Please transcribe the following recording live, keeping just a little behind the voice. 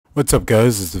What's up,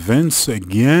 guys? It's Vince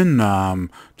again.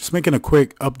 Just making a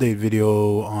quick update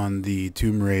video on the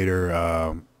Tomb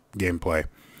Raider gameplay.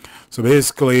 So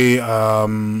basically,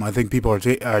 I think people are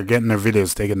getting their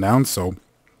videos taken down, so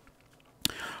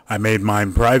I made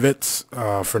mine private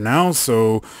for now.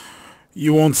 So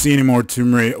you won't see any more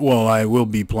Tomb Raider. Well, I will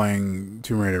be playing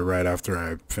Tomb Raider right after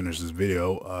I finish this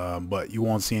video, but you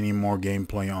won't see any more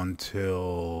gameplay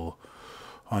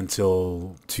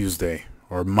until Tuesday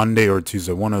or Monday or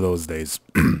Tuesday, one of those days.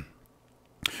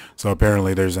 So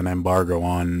apparently there's an embargo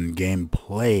on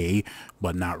gameplay,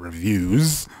 but not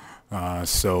reviews.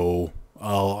 So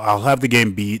I'll have the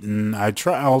game beaten.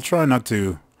 I'll try not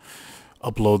to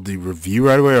upload the review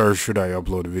right away, or should I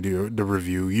upload the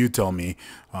review? You tell me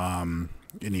in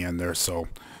the end there. So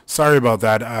sorry about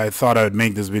that. I thought I'd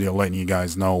make this video letting you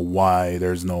guys know why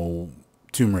there's no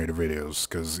Tomb Raider videos,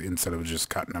 because instead of just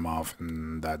cutting them off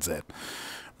and that's it.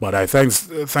 But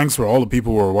thanks for all the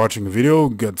people who are watching the video.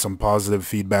 Get some positive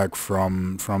feedback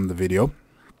from the video,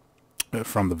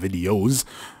 from the videos.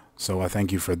 So I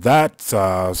thank you for that.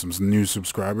 Some new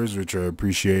subscribers, which I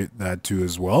appreciate that too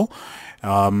as well.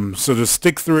 So just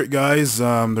stick through it, guys.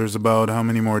 There's about how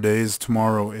many more days?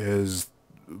 Tomorrow is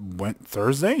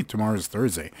Thursday. Tomorrow is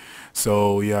Thursday.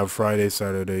 So you have Friday,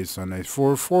 Saturday, Sunday,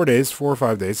 4 days, 4 or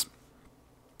 5 days.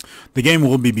 The game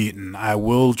will be beaten. I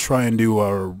will try and do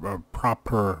a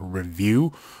proper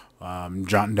review,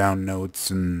 jotting down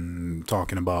notes and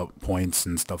talking about points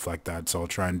and stuff like that. So I'll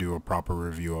try and do a proper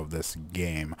review of this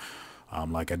game,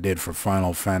 like I did for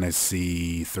Final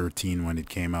Fantasy 13 when it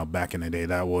came out back in the day.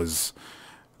 That was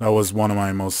one of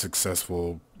my most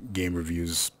successful game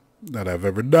reviews that I've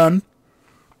ever done,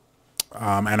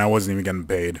 and I wasn't even getting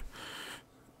paid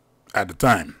at the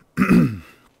time.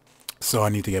 So I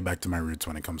need to get back to my roots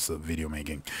when it comes to video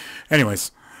making. Anyways,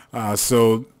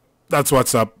 so that's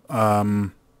what's up.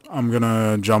 I'm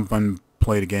gonna jump and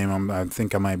play the game. I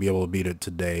think I might be able to beat it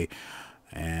today.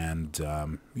 And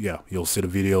yeah, you'll see the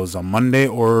videos on Monday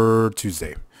or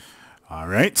Tuesday.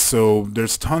 Alright, so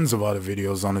there's tons of other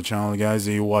videos on the channel, guys.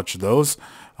 You watch those.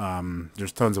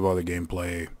 There's tons of other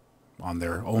gameplay on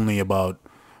there. Only about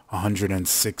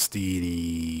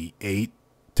 168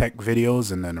 tech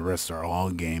videos, and then the rest are all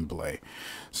gameplay.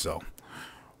 So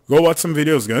go watch some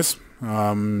videos, guys,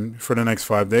 for the next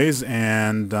 5 days,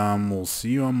 and we'll see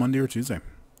you on Monday or Tuesday.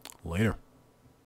 Later.